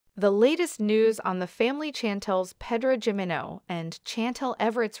The latest news on the family Chantel's Pedro Jimeno and Chantel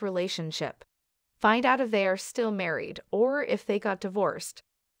Everett's relationship. Find out if they are still married or if they got divorced.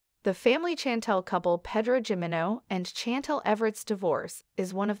 The family Chantel couple Pedro Jimeno and Chantel Everett's divorce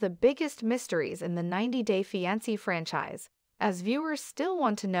is one of the biggest mysteries in the 90-Day Fiancé franchise, as viewers still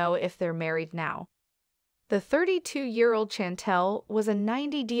want to know if they're married now. The 32-year-old Chantel was a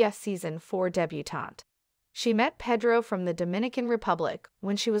 90-day Season 4 debutante. She met Pedro from the Dominican Republic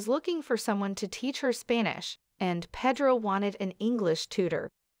when she was looking for someone to teach her Spanish, and Pedro wanted an English tutor.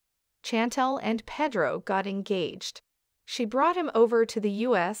 Chantel and Pedro got engaged. She brought him over to the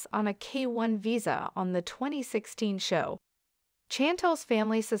U.S. on a K-1 visa on the 2016 show. Chantel's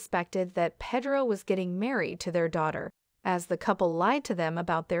family suspected that Pedro was getting married to their daughter, as the couple lied to them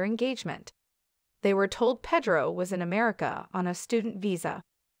about their engagement. They were told Pedro was in America on a student visa.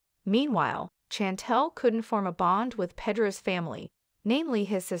 Meanwhile, Chantel couldn't form a bond with Pedro's family, namely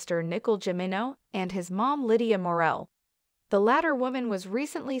his sister Nicole Jimeno and his mom Lydia Morel. The latter woman was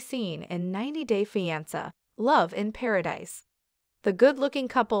recently seen in 90-Day Fiancé, Love in Paradise. The good-looking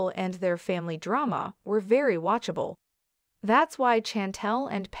couple and their family drama were very watchable. That's why Chantel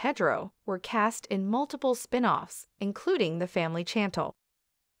and Pedro were cast in multiple spin-offs, including The Family Chantel.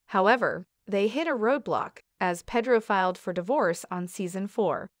 However, they hit a roadblock as Pedro filed for divorce on Season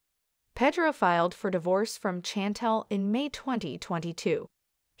 4. Pedro filed for divorce from Chantel in May 2022.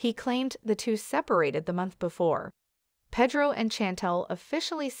 He claimed the two separated the month before. Pedro and Chantel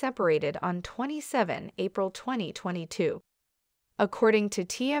officially separated on 27 April 2022. According to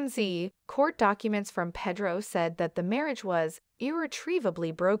TMZ, court documents from Pedro said that the marriage was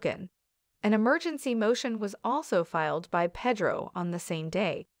irretrievably broken. An emergency motion was also filed by Pedro on the same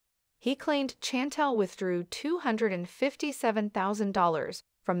day. He claimed Chantel withdrew $257,000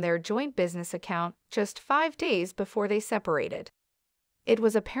 from their joint business account just 5 days before they separated. It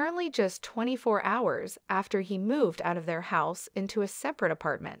was apparently just 24 hours after he moved out of their house into a separate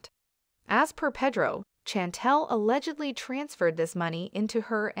apartment. As per Pedro, Chantel allegedly transferred this money into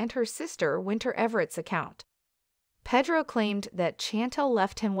her and her sister Winter Everett's account. Pedro claimed that Chantel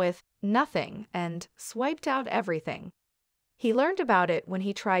left him with nothing and swiped out everything. He learned about it when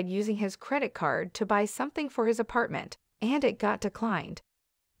he tried using his credit card to buy something for his apartment, and it got declined.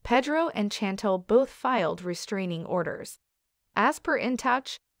 Pedro and Chantel both filed restraining orders. As per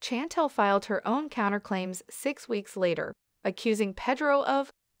InTouch, Chantel filed her own counterclaims 6 weeks later, accusing Pedro of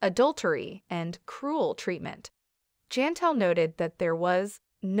adultery and cruel treatment. Chantel noted that there was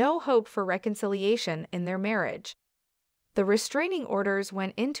no hope for reconciliation in their marriage. The restraining orders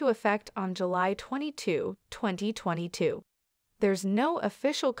went into effect on July 22, 2022. There's no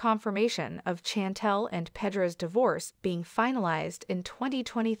official confirmation of Chantel and Pedro's divorce being finalized in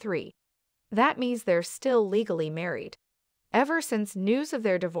 2023. That means they're still legally married. Ever since news of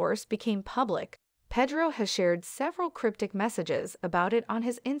their divorce became public, Pedro has shared several cryptic messages about it on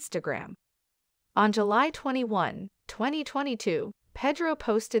his Instagram. On July 21, 2022, Pedro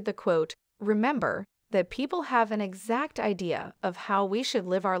posted the quote, "Remember that people have an exact idea of how we should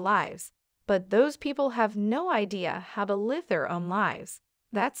live our lives, but those people have no idea how to live their own lives."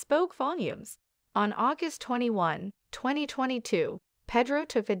 That spoke volumes. On August 21, 2022, Pedro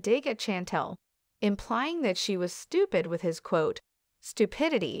took a dig at Chantel, implying that she was stupid with his quote,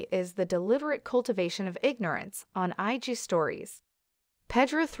 "Stupidity is the deliberate cultivation of ignorance," on IG stories.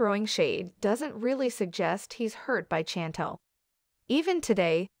 Pedro throwing shade doesn't really suggest he's hurt by Chantel. Even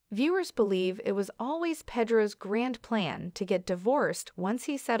today, viewers believe it was always Pedro's grand plan to get divorced once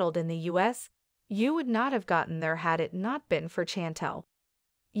he settled in the U.S. You would not have gotten there had it not been for Chantel.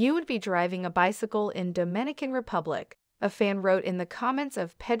 You would be driving a bicycle in Dominican Republic, a fan wrote in the comments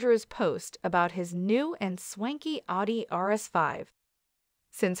of Pedro's post about his new and swanky Audi RS5.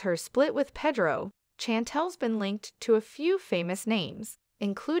 Since her split with Pedro, Chantel's been linked to a few famous names,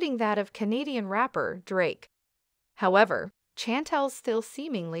 including that of Canadian rapper Drake. However, Chantel's still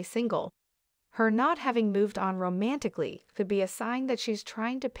seemingly single. Her not having moved on romantically could be a sign that she's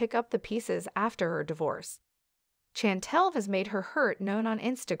trying to pick up the pieces after her divorce. Chantel has made her hurt known on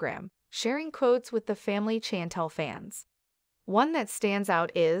Instagram, sharing quotes with the family Chantel fans. One that stands out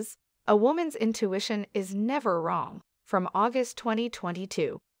is, "A woman's intuition is never wrong," from August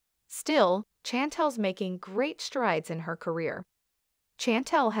 2022. Still, Chantel's making great strides in her career.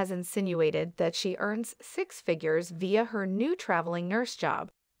 Chantel has insinuated that she earns 6 figures via her new traveling nurse job,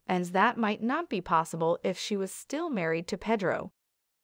 and that might not be possible if she was still married to Pedro.